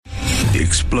The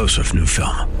explosive new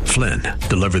film, Flynn,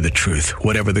 deliver the truth,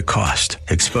 whatever the cost,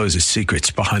 exposes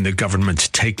secrets behind the government's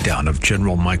takedown of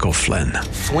General Michael Flynn.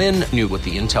 Flynn knew what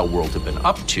the intel world had been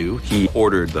up to. He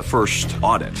ordered the first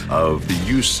audit of the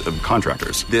use of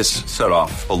contractors. This set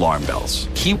off alarm bells.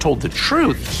 He told the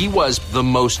truth. He was the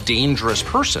most dangerous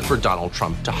person for Donald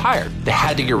Trump to hire. They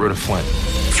had to get rid of Flynn.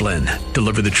 Flynn,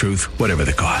 deliver the truth, whatever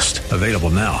the cost. Available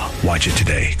now. Watch it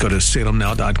today. Go to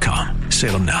salemnow.com.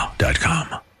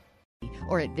 salemnow.com.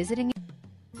 Or at visiting.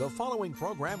 The following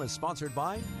program is sponsored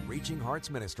by Reaching Hearts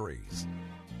Ministries.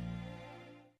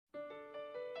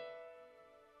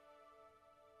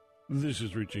 This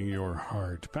is Reaching Your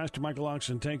Heart. Pastor Michael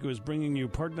Oxentenko is bringing you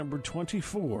part number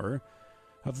 24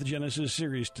 of the Genesis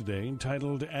series today,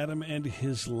 entitled Adam and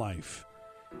His Life.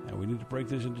 Now, we need to break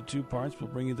this into two parts. We'll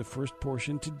bring you the first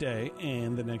portion today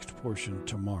and the next portion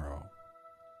tomorrow.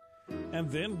 And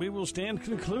then we will stand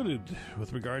concluded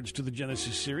with regards to the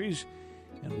Genesis series,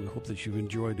 and we hope that you've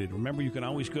enjoyed it. Remember, you can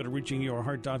always go to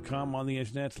reachingyourheart.com on the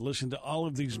internet to listen to all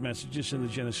of these messages in the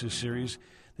Genesis series.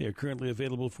 They are currently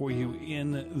available for you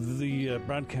in the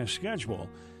broadcast schedule,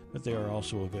 but they are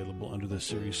also available under the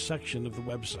series section of the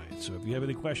website. So if you have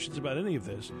any questions about any of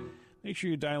this, make sure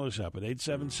you dial us up at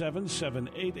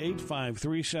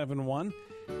 877-788-5371,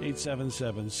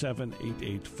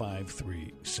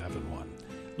 877-788-5371.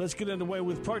 Let's get underway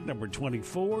with part number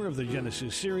 24 of the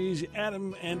Genesis series,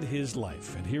 Adam and His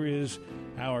Life. And here is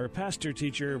our pastor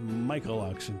teacher, Michael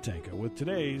Oxentenko, with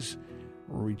today's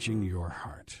Reaching Your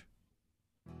Heart.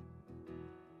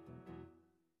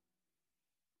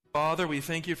 Father, we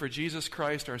thank you for Jesus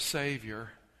Christ, our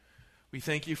Savior. We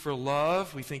thank you for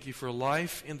love. We thank you for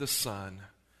life in the Son.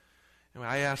 And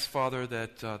I ask, Father,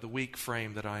 that the weak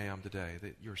frame that I am today,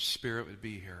 that your Spirit would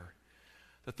be here,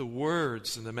 that the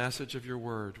words and the message of your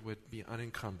word would be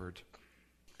unencumbered.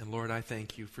 And Lord, I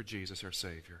thank you for Jesus, our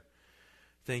Savior.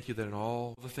 Thank you that in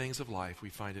all the things of life we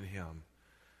find in him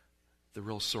the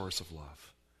real source of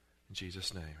love. In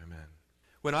Jesus' name, amen.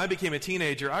 When I became a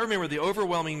teenager, I remember the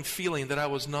overwhelming feeling that I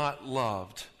was not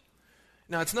loved.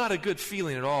 Now, it's not a good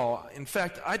feeling at all. In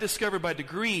fact, I discovered by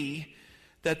degree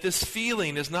that this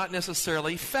feeling is not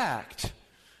necessarily fact.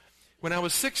 When I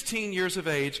was 16 years of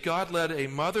age, God led a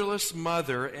motherless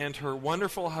mother and her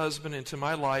wonderful husband into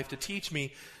my life to teach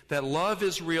me that love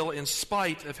is real in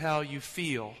spite of how you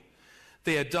feel.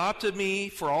 They adopted me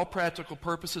for all practical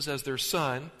purposes as their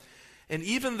son, and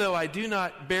even though I do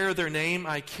not bear their name,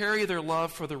 I carry their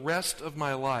love for the rest of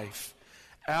my life.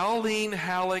 Aline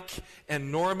Halleck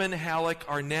and Norman Halleck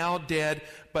are now dead,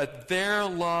 but their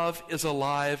love is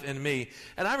alive in me.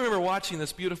 And I remember watching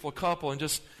this beautiful couple and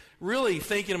just really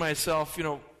thinking to myself,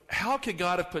 how could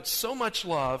God have put so much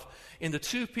love into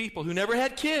two people who never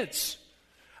had kids?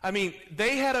 I mean,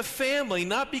 they had a family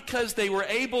not because they were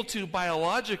able to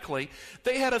biologically.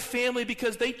 They had a family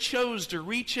because they chose to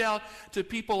reach out to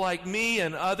people like me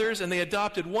and others, and they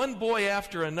adopted one boy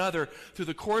after another through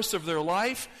the course of their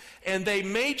life, and they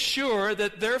made sure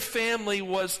that their family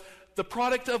was the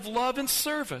product of love and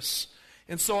service.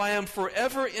 And so I am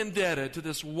forever indebted to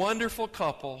this wonderful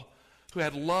couple who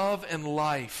had love and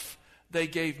life. They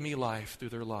gave me life through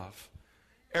their love.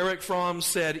 Eric Fromm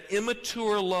said,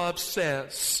 immature love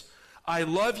says, I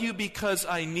love you because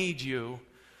I need you.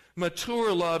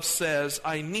 Mature love says,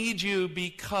 I need you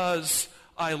because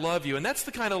I love you. And that's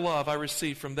the kind of love I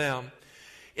received from them.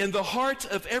 In the heart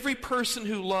of every person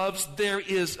who loves, there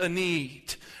is a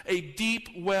need, a deep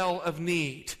well of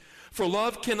need. For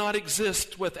love cannot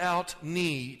exist without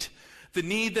need. The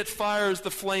need that fires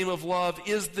the flame of love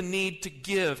is the need to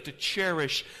give, to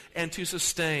cherish, and to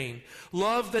sustain.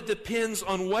 Love that depends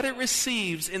on what it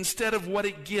receives instead of what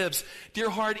it gives, dear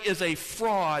heart, is a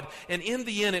fraud, and in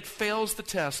the end it fails the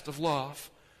test of love.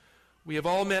 We have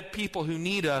all met people who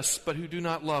need us but who do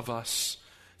not love us.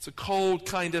 It's a cold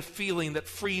kind of feeling that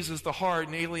freezes the heart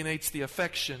and alienates the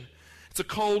affection. It's a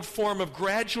cold form of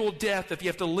gradual death if you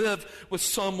have to live with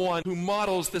someone who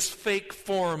models this fake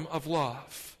form of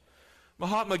love.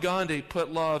 Mahatma Gandhi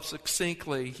put love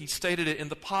succinctly. He stated it in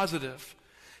the positive.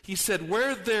 He said,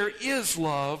 where there is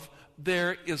love,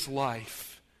 there is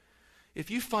life.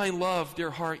 If you find love, dear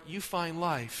heart, you find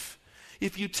life.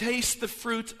 If you taste the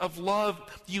fruit of love,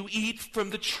 you eat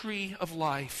from the tree of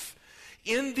life.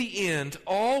 In the end,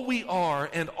 all we are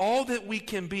and all that we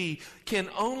can be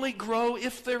can only grow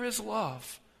if there is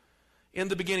love. In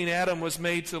the beginning, Adam was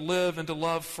made to live and to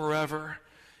love forever.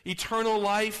 Eternal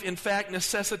life, in fact,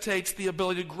 necessitates the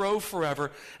ability to grow forever.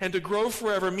 And to grow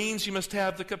forever means you must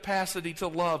have the capacity to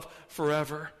love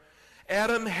forever.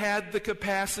 Adam had the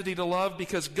capacity to love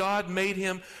because God made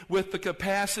him with the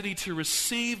capacity to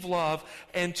receive love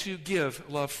and to give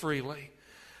love freely.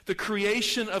 The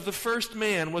creation of the first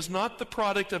man was not the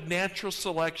product of natural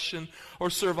selection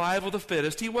or survival of the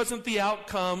fittest. He wasn't the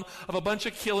outcome of a bunch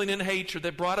of killing and hatred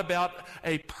that brought about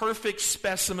a perfect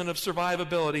specimen of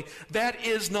survivability. That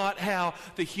is not how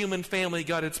the human family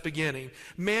got its beginning.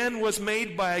 Man was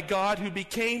made by a God who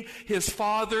became his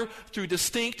father through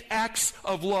distinct acts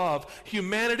of love.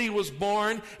 Humanity was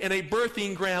born in a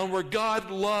birthing ground where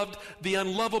God loved the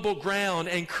unlovable ground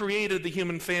and created the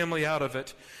human family out of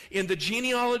it. In the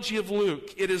genealogy of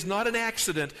Luke, it is not an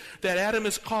accident that Adam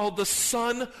is called the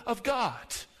son of God.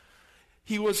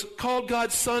 He was called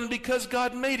God's son because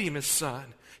God made him his son.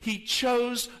 He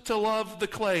chose to love the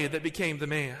clay that became the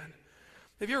man.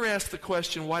 Have you ever asked the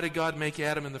question, why did God make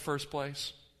Adam in the first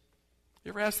place? You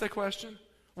ever asked that question?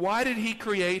 Why did he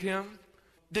create him?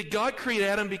 Did God create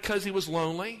Adam because he was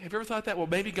lonely? Have you ever thought that? Well,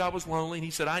 maybe God was lonely and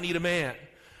he said, I need a man.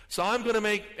 So I'm going to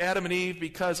make Adam and Eve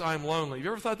because I'm lonely. Have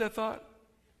you ever thought that thought?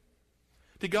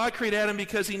 Did God create Adam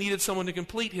because he needed someone to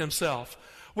complete himself?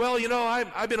 Well, you know,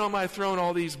 I've been on my throne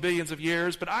all these billions of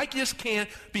years, but I just can't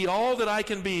be all that I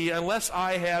can be unless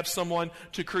I have someone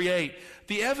to create.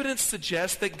 The evidence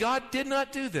suggests that God did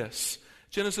not do this.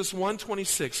 Genesis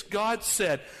 1:26, God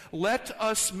said, let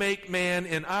us make man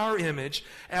in our image,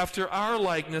 after our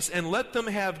likeness, and let them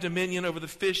have dominion over the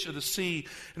fish of the sea,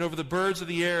 and over the birds of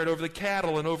the air, and over the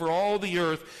cattle, and over all the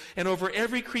earth, and over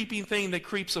every creeping thing that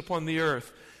creeps upon the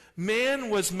earth. Man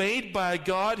was made by a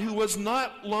God who was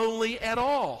not lonely at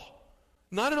all.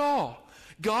 Not at all.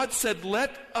 God said,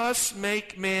 let us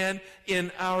make man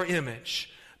in our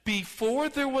image. Before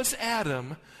there was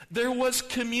Adam, there was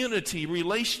community,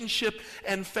 relationship,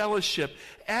 and fellowship.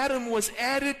 Adam was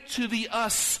added to the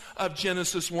us of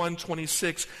Genesis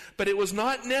 1:26, but it was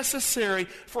not necessary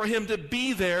for him to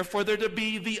be there for there to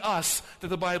be the us that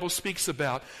the Bible speaks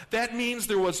about. That means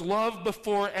there was love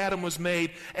before Adam was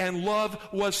made, and love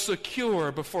was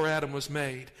secure before Adam was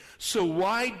made. So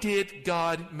why did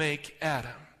God make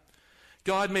Adam?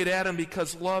 God made Adam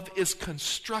because love is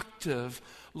constructive.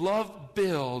 Love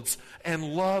builds,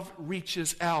 and love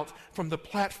reaches out from the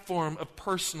platform of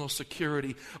personal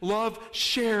security. Love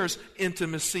shares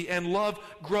intimacy, and love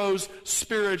grows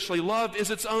spiritually. Love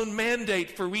is its own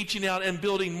mandate for reaching out and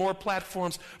building more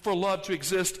platforms for love to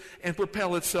exist and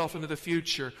propel itself into the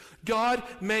future. God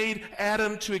made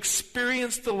Adam to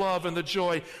experience the love and the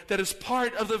joy that is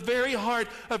part of the very heart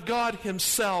of God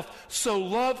himself. So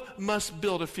love must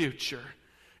build a future.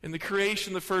 In the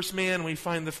creation of the first man, we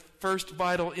find the first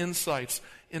vital insights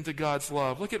into God's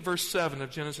love. Look at verse 7 of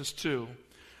Genesis 2.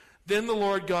 Then the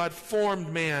Lord God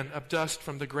formed man of dust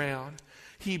from the ground.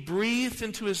 He breathed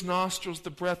into his nostrils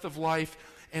the breath of life,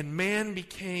 and man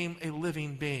became a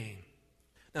living being.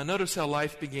 Now notice how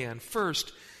life began.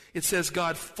 First, it says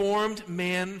God formed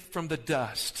man from the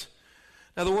dust.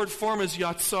 Now the word form is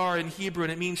yatsar in Hebrew,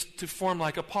 and it means to form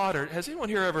like a potter. Has anyone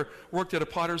here ever worked at a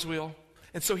potter's wheel?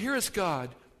 And so here is God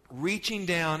reaching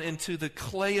down into the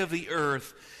clay of the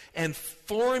earth and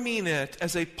forming it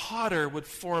as a potter would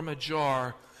form a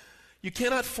jar. You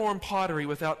cannot form pottery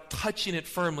without touching it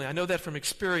firmly. I know that from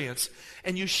experience.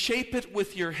 And you shape it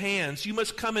with your hands. You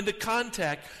must come into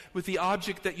contact with the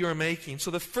object that you're making.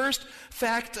 So the first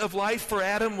fact of life for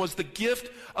Adam was the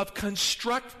gift of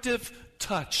constructive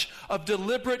touch, of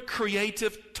deliberate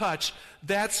creative touch.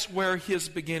 That's where his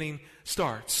beginning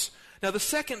starts. Now, the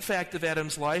second fact of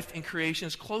Adam's life in creation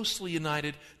is closely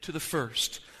united to the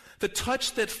first. The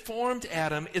touch that formed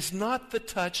Adam is not the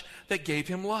touch that gave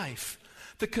him life.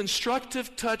 The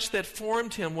constructive touch that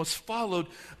formed him was followed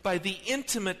by the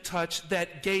intimate touch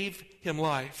that gave him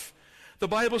life. The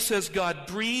Bible says God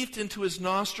breathed into his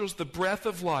nostrils the breath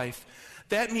of life.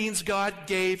 That means God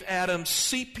gave Adam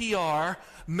CPR,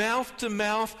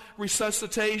 mouth-to-mouth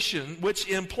resuscitation, which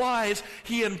implies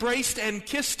he embraced and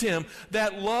kissed him.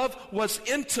 That love was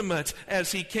intimate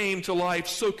as he came to life.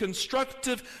 So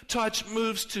constructive touch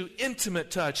moves to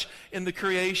intimate touch in the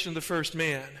creation of the first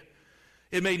man.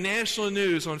 It made national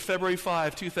news on February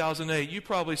 5, 2008. You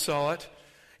probably saw it.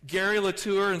 Gary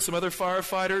Latour and some other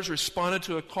firefighters responded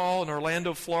to a call in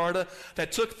Orlando, Florida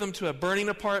that took them to a burning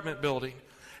apartment building.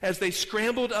 As they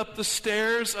scrambled up the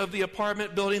stairs of the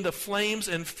apartment building, the flames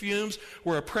and fumes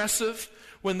were oppressive.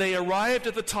 When they arrived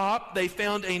at the top, they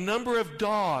found a number of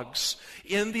dogs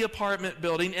in the apartment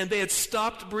building, and they had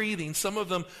stopped breathing. Some of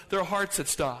them, their hearts had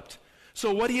stopped.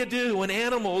 So what do you do when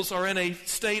animals are in a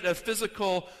state of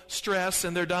physical stress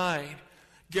and they're dying?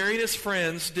 Gary and his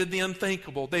friends did the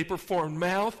unthinkable. They performed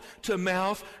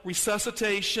mouth-to-mouth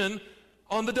resuscitation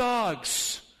on the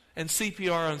dogs and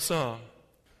CPR on some.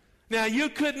 Now, you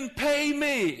couldn't pay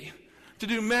me to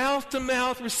do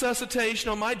mouth-to-mouth resuscitation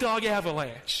on my dog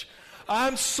Avalanche.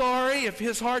 I'm sorry if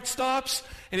his heart stops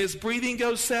and his breathing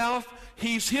goes south.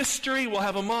 He's history. We'll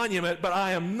have a monument, but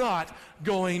I am not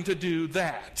going to do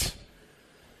that.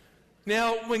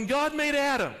 Now, when God made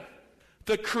Adam,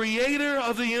 the creator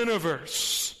of the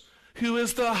universe, who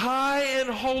is the high and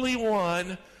holy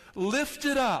one,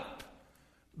 lifted up,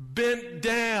 bent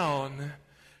down,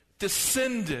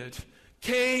 descended,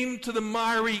 came to the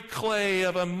miry clay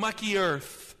of a mucky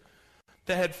earth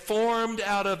that had formed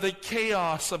out of the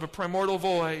chaos of a primordial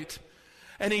void.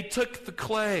 And he took the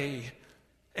clay,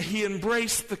 and he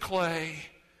embraced the clay,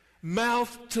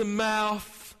 mouth to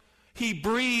mouth. He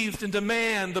breathed into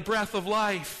man the breath of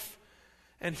life,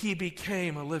 and he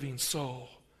became a living soul.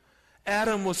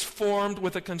 Adam was formed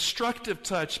with a constructive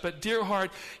touch, but dear heart,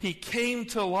 he came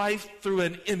to life through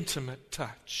an intimate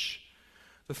touch.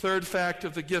 The third fact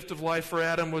of the gift of life for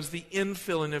Adam was the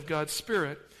infilling of God's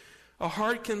Spirit. A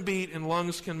heart can beat and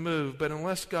lungs can move, but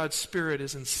unless God's Spirit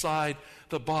is inside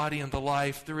the body and the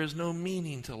life, there is no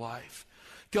meaning to life.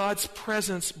 God's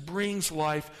presence brings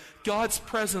life. God's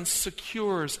presence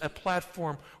secures a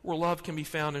platform where love can be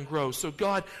found and grow. So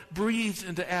God breathed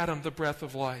into Adam the breath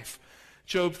of life.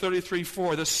 Job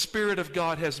 33:4, the Spirit of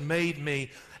God has made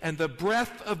me, and the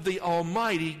breath of the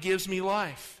Almighty gives me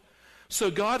life.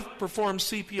 So God performed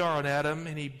CPR on Adam,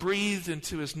 and he breathed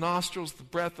into his nostrils the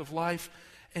breath of life,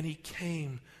 and he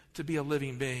came to be a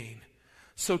living being.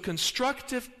 So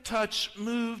constructive touch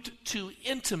moved to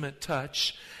intimate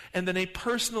touch, and then a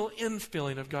personal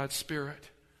infilling of God's Spirit.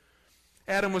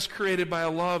 Adam was created by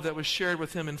a love that was shared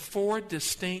with him in 4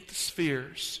 distinct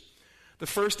spheres. The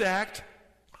first act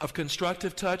of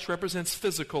constructive touch represents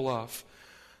physical love.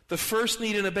 The first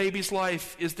need in a baby's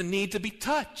life is the need to be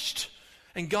touched.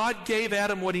 And God gave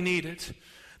Adam what he needed.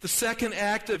 The second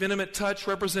act of intimate touch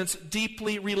represents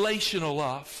deeply relational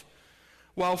love.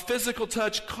 While physical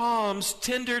touch calms,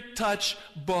 tender touch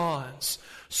bonds.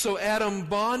 So Adam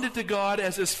bonded to God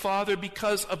as his father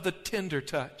because of the tender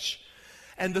touch.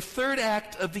 And the third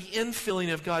act of the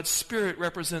infilling of God's Spirit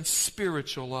represents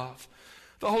spiritual love.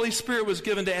 The Holy Spirit was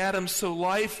given to Adam so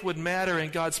life would matter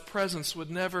and God's presence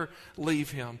would never leave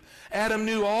him. Adam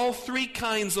knew all 3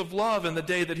 kinds of love in the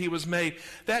day that he was made.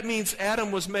 That means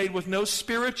Adam was made with no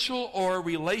spiritual or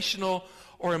relational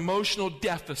or emotional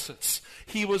deficits.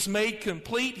 He was made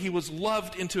complete. He was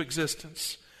loved into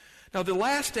existence. Now, the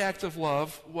last act of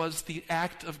love was the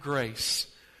act of grace.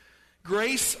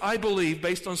 Grace, I believe,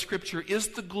 based on Scripture, is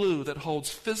the glue that holds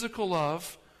physical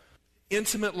love,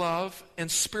 intimate love,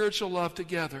 and spiritual love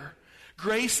together.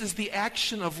 Grace is the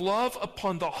action of love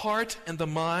upon the heart and the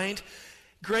mind.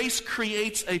 Grace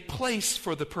creates a place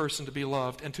for the person to be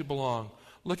loved and to belong.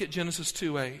 Look at Genesis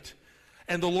 2:8.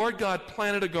 And the Lord God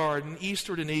planted a garden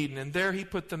eastward in Eden, and there he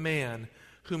put the man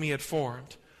whom he had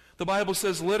formed. The Bible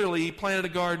says literally he planted a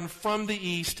garden from the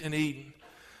east in Eden.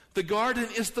 The garden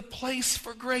is the place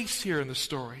for grace here in the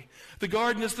story. The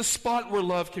garden is the spot where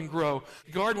love can grow.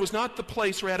 The garden was not the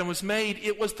place where Adam was made.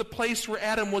 It was the place where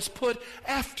Adam was put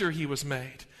after he was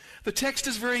made. The text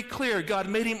is very clear. God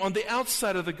made him on the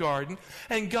outside of the garden,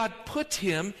 and God put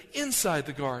him inside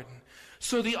the garden.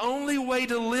 So the only way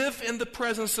to live in the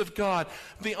presence of God,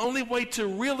 the only way to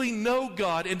really know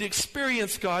God and to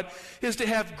experience God is to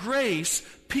have grace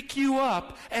pick you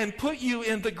up and put you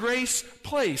in the grace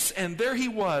place. And there he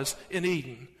was in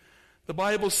Eden. The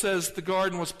Bible says the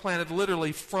garden was planted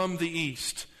literally from the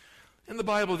east. In the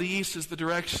Bible, the east is the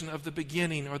direction of the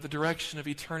beginning or the direction of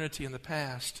eternity in the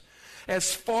past.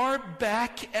 As far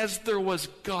back as there was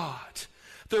God,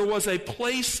 there was a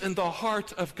place in the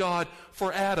heart of God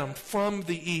for Adam from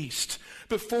the east.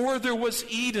 Before there was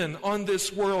Eden on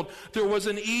this world, there was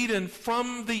an Eden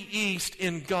from the east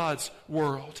in God's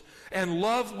world. And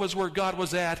love was where God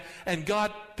was at, and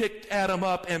God picked Adam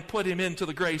up and put him into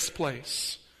the grace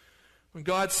place. When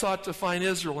God sought to find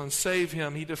Israel and save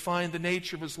him, he defined the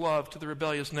nature of his love to the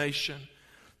rebellious nation.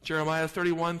 Jeremiah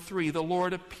 31:3, the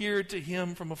Lord appeared to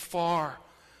him from afar.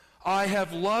 I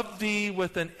have loved thee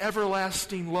with an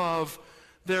everlasting love,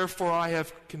 therefore I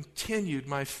have continued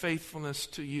my faithfulness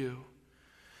to you.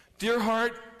 Dear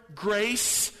heart,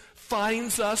 grace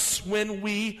finds us when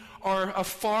we are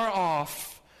afar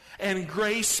off, and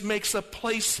grace makes a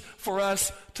place for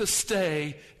us to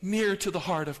stay near to the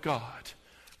heart of God.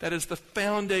 That is the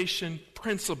foundation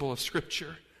principle of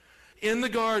Scripture. In the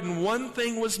garden, one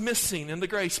thing was missing in the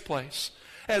grace place.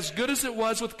 As good as it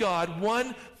was with God,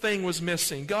 one thing was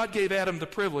missing. God gave Adam the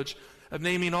privilege of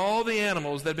naming all the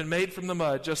animals that had been made from the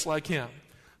mud just like him.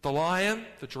 The lion,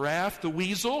 the giraffe, the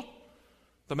weasel,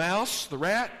 the mouse, the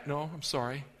rat,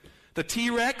 the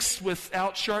T-Rex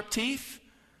without sharp teeth.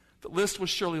 The list was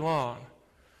surely long.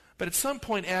 But at some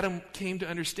point, Adam came to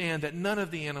understand that none of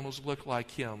the animals looked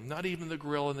like him, not even the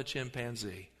gorilla and the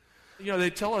chimpanzee. You know, they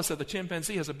tell us that the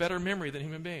chimpanzee has a better memory than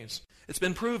human beings. It's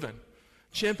been proven.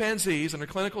 Chimpanzees, under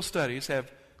clinical studies,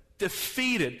 have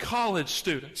defeated college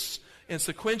students in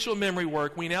sequential memory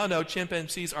work. We now know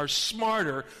chimpanzees are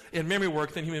smarter in memory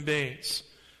work than human beings.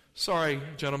 Sorry,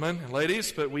 gentlemen and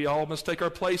ladies, but we all must take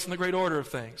our place in the great order of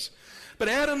things. But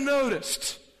Adam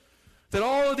noticed that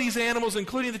all of these animals,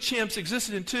 including the chimps,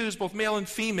 existed in twos, both male and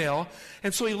female.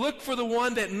 And so he looked for the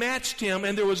one that matched him,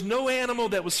 and there was no animal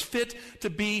that was fit to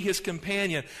be his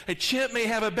companion. A chimp may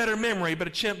have a better memory, but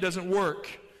a chimp doesn't work.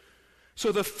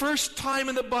 So the first time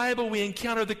in the Bible we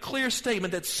encounter the clear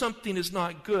statement that something is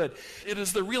not good. It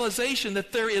is the realization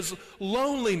that there is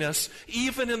loneliness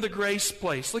even in the grace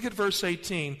place. Look at verse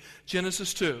 18,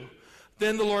 Genesis 2.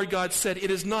 Then the Lord God said,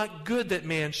 "It is not good that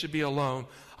man should be alone.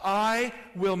 I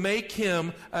will make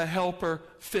him a helper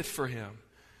fit for him."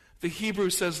 The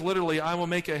Hebrew says literally, "I will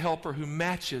make a helper who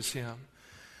matches him."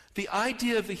 The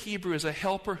idea of the Hebrew is a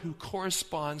helper who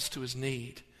corresponds to his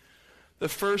need. The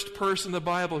first person in the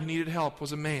Bible who needed help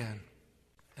was a man.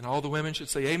 And all the women should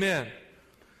say, amen.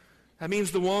 That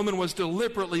means the woman was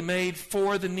deliberately made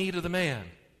for the need of the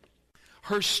man.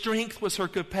 Her strength was her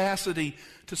capacity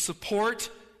to support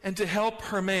and to help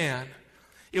her man.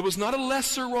 It was not a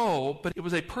lesser role, but it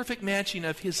was a perfect matching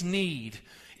of his need.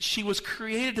 She was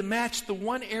created to match the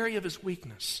one area of his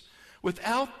weakness.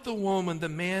 Without the woman, the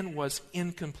man was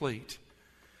incomplete.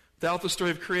 Without the story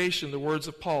of creation, the words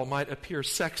of Paul might appear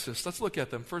sexist. Let's look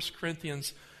at them. 1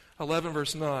 Corinthians 11,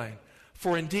 verse 9.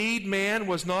 "For indeed man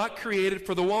was not created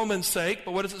for the woman's sake,"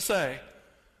 but what does it say?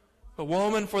 "The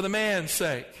woman for the man's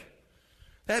sake."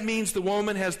 That means the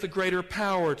woman has the greater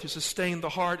power to sustain the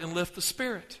heart and lift the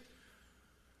spirit.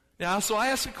 Now, so I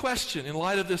ask a question in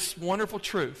light of this wonderful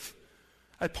truth.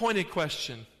 A pointed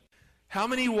question. How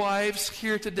many wives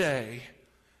here today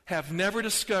have never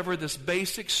discovered this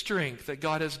basic strength that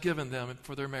God has given them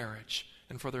for their marriage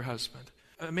and for their husband?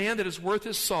 A man that is worth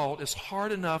his salt is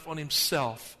hard enough on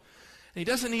himself, and he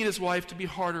doesn't need his wife to be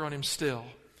harder on him still.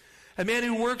 A man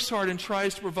who works hard and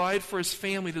tries to provide for his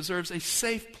family deserves a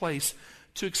safe place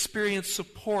to experience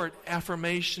support,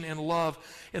 affirmation, and love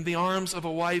in the arms of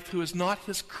a wife who is not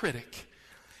his critic.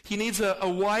 He needs a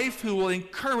wife who will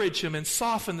encourage him and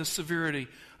soften the severity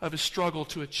of his struggle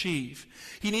to achieve.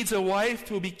 He needs a wife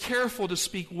who will be careful to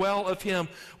speak well of him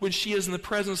when she is in the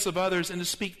presence of others, and to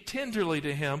speak tenderly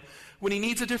to him when he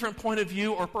needs a different point of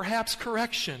view or perhaps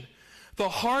correction. The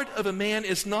heart of a man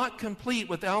is not complete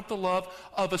without the love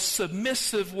of a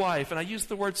submissive wife, and I use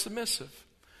the word submissive.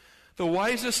 The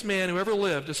wisest man who ever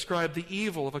lived described the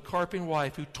evil of a carping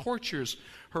wife who tortures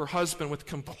her husband with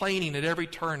complaining at every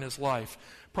turn in his life.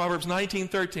 Proverbs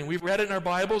 19:13. We've read it in our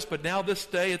Bibles, but now this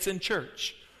day it's in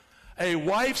church. A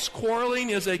wife's quarreling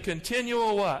is a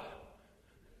continual what?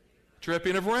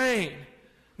 Dripping of rain.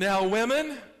 Now,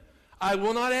 women, I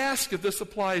will not ask if this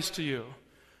applies to you,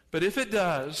 but if it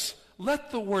does, let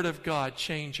the Word of God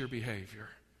change your behavior.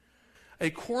 A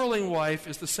quarreling wife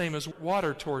is the same as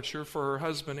water torture for her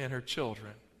husband and her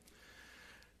children.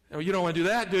 Now, you don't want to do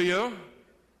that, do you?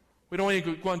 We don't want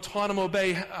any Guantanamo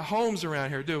Bay homes around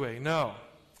here, do we? No.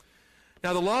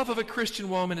 Now, the love of a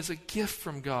Christian woman is a gift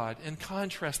from God. In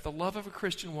contrast, the love of a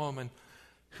Christian woman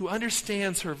who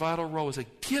understands her vital role is a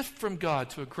gift from God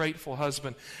to a grateful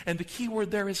husband. And the key word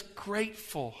there is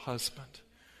grateful husband.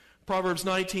 Proverbs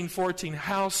 19:14,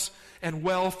 "House and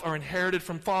wealth are inherited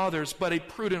from fathers, but a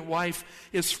prudent wife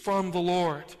is from the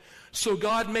Lord." So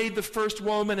God made the first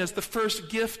woman as the first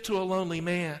gift to a lonely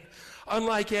man.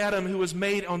 Unlike Adam, who was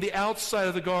made on the outside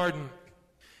of the garden,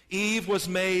 Eve was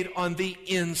made on the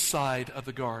inside of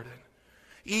the garden.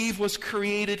 Eve was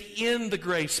created in the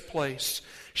grace place.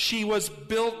 She was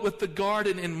built with the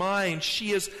garden in mind.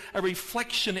 She is a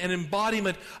reflection and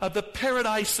embodiment of the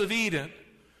paradise of Eden.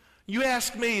 You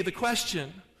ask me the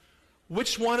question,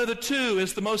 which one of the two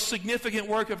is the most significant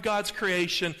work of God's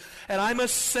creation? And I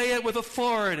must say it with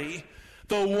authority.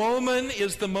 The woman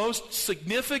is the most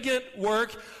significant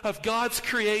work of God's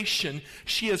creation.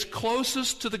 She is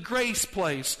closest to the grace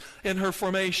place in her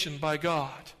formation by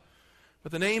God.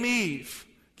 But the name Eve,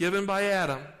 given by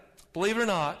Adam, believe it or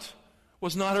not,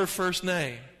 was not her first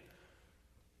name.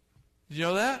 Did you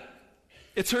know that?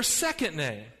 It's her second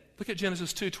name. Look at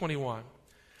Genesis 2:21.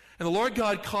 "And the Lord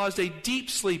God caused a deep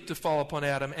sleep to fall upon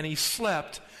Adam, and he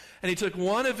slept. And he took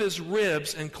one of his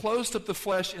ribs and closed up the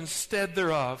flesh instead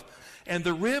thereof. And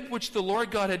the rib which the Lord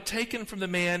God had taken from the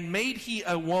man made he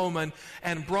a woman,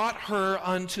 and brought her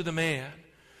unto the man."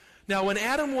 Now, when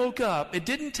Adam woke up, it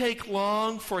didn't take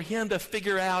long for him to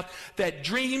figure out that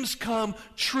dreams come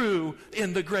true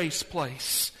in the grace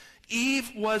place.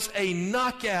 Eve was a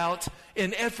knockout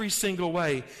in every single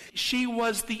way. She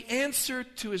was the answer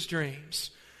to his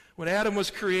dreams. When Adam was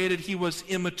created, he was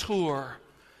immature.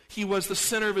 He was the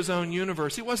center of his own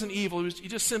universe. He wasn't evil. He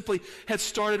just simply had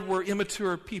started where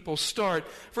immature people start,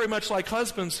 very much like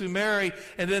husbands who marry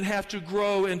and then have to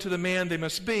grow into the man they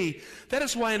must be. That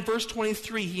is why in verse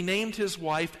 23, he named his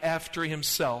wife after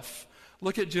himself.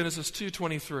 Look at Genesis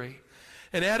 2:23.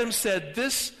 And Adam said,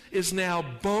 "This is now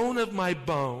bone of my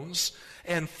bones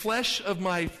and flesh of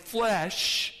my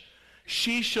flesh.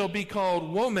 She shall be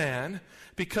called woman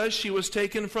because she was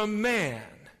taken from man."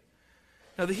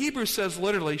 Now the Hebrew says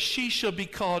literally, she shall be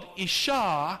called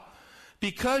Isha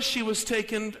because she was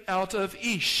taken out of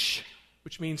Ish,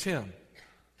 which means him.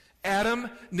 Adam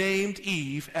named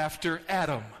Eve after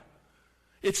Adam.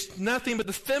 It's nothing but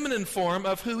the feminine form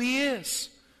of who he is.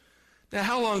 Now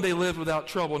how long they lived without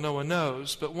trouble, no one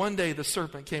knows, but one day the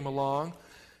serpent came along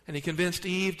and he convinced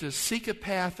Eve to seek a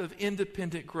path of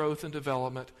independent growth and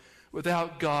development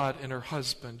without God and her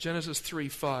husband. Genesis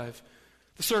 3:5.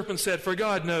 The serpent said, "For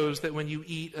God knows that when you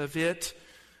eat of it,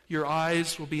 your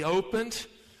eyes will be opened,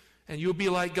 and you'll be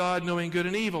like God, knowing good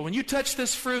and evil. When you touch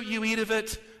this fruit, you eat of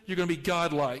it, you're going to be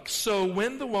godlike." So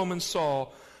when the woman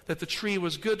saw that the tree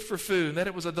was good for food, and that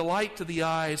it was a delight to the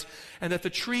eyes, and that the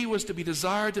tree was to be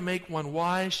desired to make one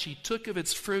wise, she took of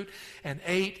its fruit and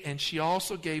ate, and she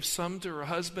also gave some to her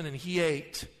husband, and he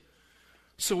ate.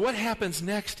 So what happens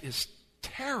next is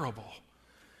terrible.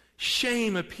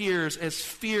 Shame appears as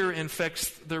fear infects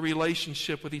their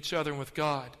relationship with each other and with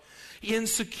God.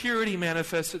 Insecurity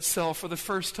manifests itself for the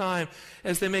first time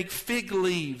as they make fig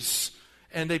leaves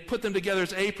and they put them together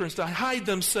as aprons to hide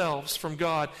themselves from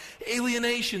God.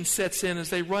 Alienation sets in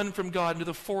as they run from God into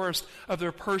the forest of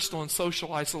their personal and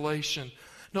social isolation.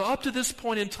 Now, up to this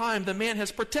point in time, the man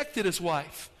has protected his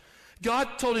wife.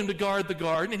 God told him to guard the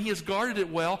garden, and he has guarded it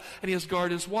well, and he has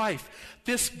guarded his wife.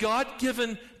 This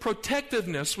God-given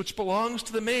protectiveness, which belongs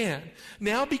to the man,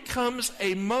 now becomes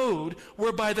a mode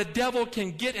whereby the devil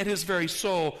can get at his very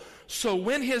soul. So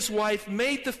when his wife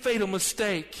made the fatal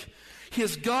mistake,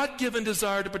 his God-given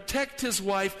desire to protect his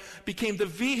wife became the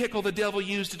vehicle the devil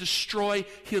used to destroy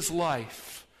his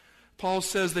life. Paul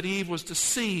says that Eve was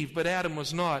deceived, but Adam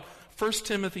was not. 1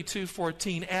 Timothy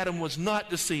 2:14, Adam was not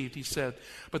deceived, he said,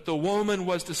 but the woman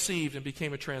was deceived and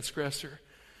became a transgressor.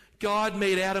 God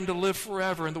made Adam to live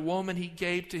forever, and the woman he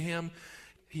gave to him,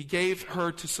 he gave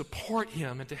her to support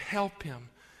him and to help him.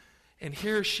 And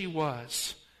here she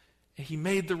was, and he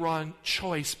made the wrong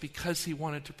choice because he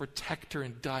wanted to protect her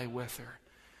and die with her.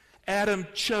 Adam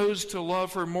chose to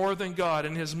love her more than God.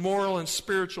 In his moral and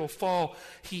spiritual fall,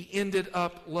 he ended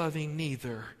up loving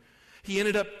neither. He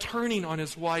ended up turning on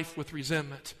his wife with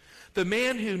resentment. The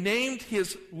man who named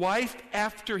his wife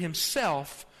after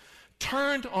himself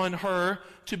turned on her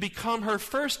to become her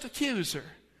first accuser.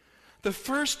 The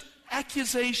first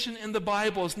accusation in the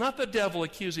Bible is not the devil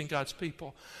accusing God's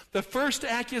people. The first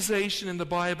accusation in the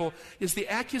Bible is the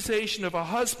accusation of a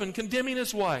husband condemning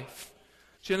his wife.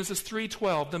 Genesis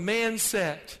 3:12, the man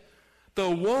said,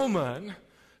 "The woman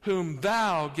whom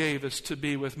thou gavest to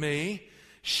be with me,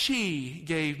 she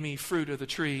gave me fruit of the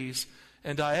trees,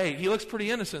 and I ate." He looks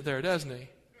pretty innocent there, doesn't he?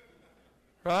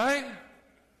 Right?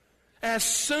 As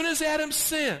soon as Adam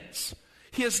sins,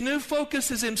 his new focus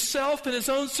is himself and his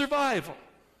own survival.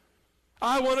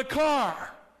 I want a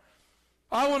car.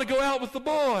 I want to go out with the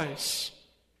boys.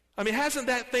 I mean, hasn't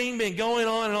that thing been going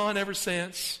on and on ever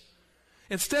since?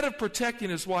 Instead of protecting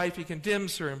his wife, he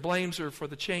condemns her and blames her for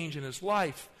the change in his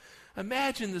life.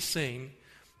 Imagine the scene.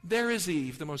 There is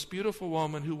Eve, the most beautiful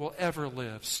woman who will ever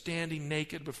live, standing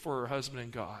naked before her husband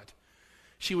and God.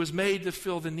 She was made to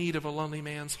fill the need of a lonely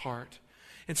man's heart.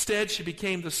 Instead, she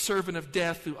became the servant of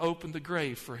death who opened the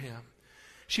grave for him.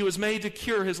 She was made to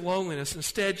cure his loneliness.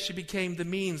 Instead, she became the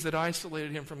means that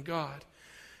isolated him from God.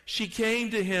 She came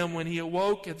to him when he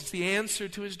awoke as the answer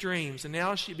to his dreams, and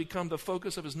now she became the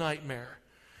focus of his nightmare.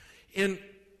 In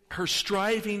her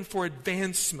striving for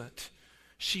advancement,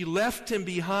 she left him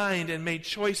behind and made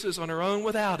choices on her own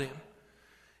without him.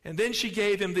 And then she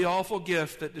gave him the awful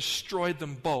gift that destroyed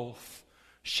them both.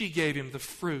 She gave him the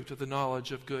fruit of the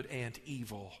knowledge of good and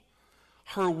evil.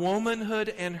 Her womanhood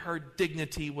and her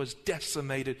dignity was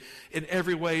decimated in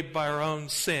every way by her own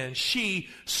sin. She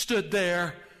stood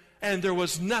there, and there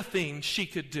was nothing she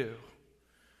could do.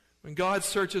 When God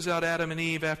searches out Adam and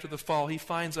Eve after the fall, he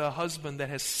finds a husband that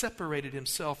has separated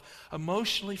himself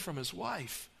emotionally from his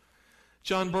wife.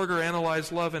 John Berger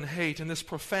analyzed love and hate in this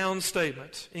profound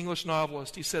statement. English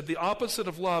novelist, he said, "The opposite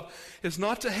of love is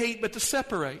not to hate but to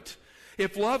separate.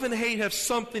 If love and hate have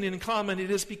something in common, it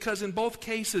is because in both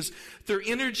cases, their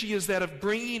energy is that of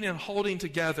bringing and holding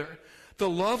together. The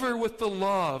lover with the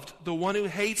loved, the one who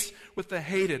hates with the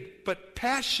hated. But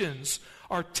passions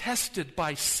are tested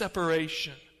by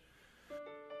separation.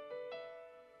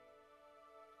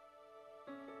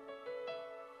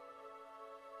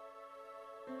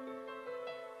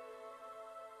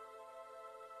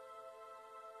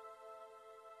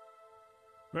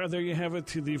 Well, there you have it,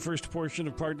 the first portion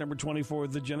of part number 24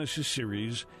 of the Genesis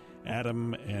series,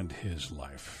 Adam and His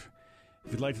Life.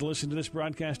 If you'd like to listen to this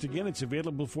broadcast again, it's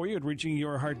available for you at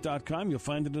reachingyourheart.com. You'll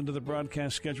find it under the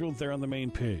broadcast schedule there on the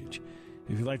main page.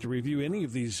 If you'd like to review any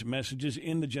of these messages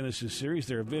in the Genesis series,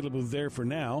 they're available there for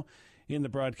now in the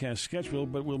broadcast schedule,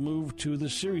 but we'll move to the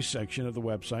series section of the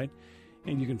website,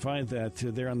 and you can find that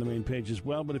there on the main page as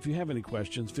well. But if you have any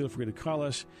questions, feel free to call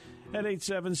us at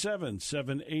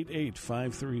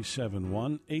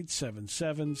 877-788-5371,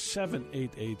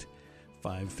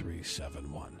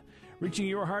 877-788-5371. Reaching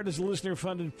Your Heart is a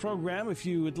listener-funded program. If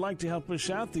you would like to help us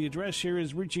out, the address here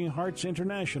is Reaching Hearts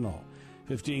International,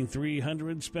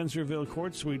 15300 Spencerville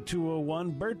Court, Suite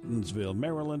 201, Burtonsville,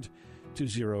 Maryland,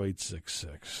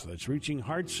 20866. That's Reaching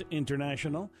Hearts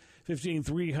International,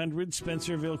 15300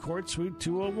 Spencerville Court, Suite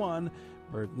 201,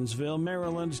 Burtonsville,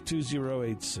 Maryland,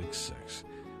 20866.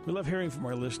 We love hearing from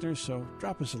our listeners, so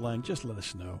drop us a line. Just let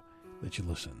us know that you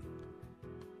listen.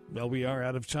 Well, we are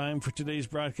out of time for today's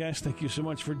broadcast. Thank you so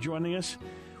much for joining us.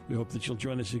 We hope that you'll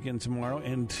join us again tomorrow.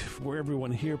 And for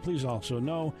everyone here, please also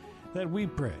know that we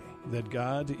pray that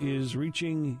God is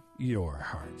reaching your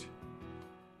heart.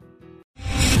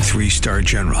 3-star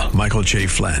General Michael J.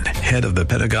 Flynn, head of the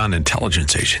Pentagon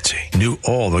Intelligence Agency, knew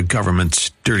all the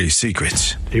government's dirty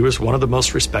secrets. He was one of the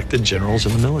most respected generals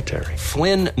in the military.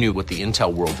 Flynn knew what the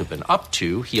intel world had been up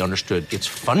to. He understood its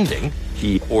funding.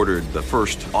 He ordered the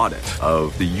first audit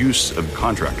of the use of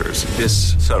contractors.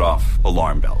 This set off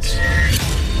alarm bells.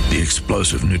 The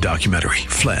explosive new documentary,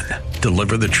 Flynn,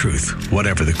 Deliver the Truth,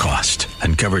 Whatever the Cost,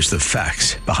 uncovers the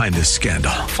facts behind this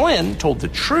scandal. Flynn told the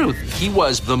truth. He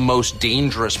was the most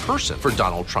dangerous person for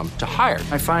Donald Trump to hire.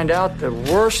 I find out the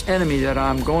worst enemy that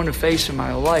I'm going to face in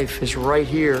my life is right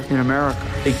here in America.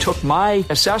 They took my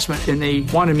assessment and they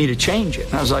wanted me to change it.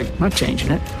 And I was like, I'm not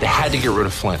changing it. They had to get rid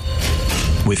of Flynn.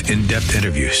 With in-depth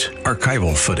interviews,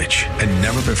 archival footage, and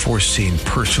never-before-seen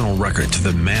personal records of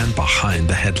the man behind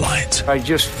the headlines. I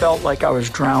just felt like I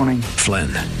was drowning. Flynn,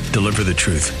 Deliver the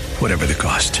Truth, Whatever the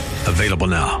Cost. Available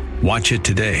now. Watch it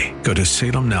today. Go to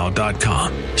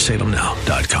salemnow.com.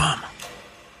 salemnow.com.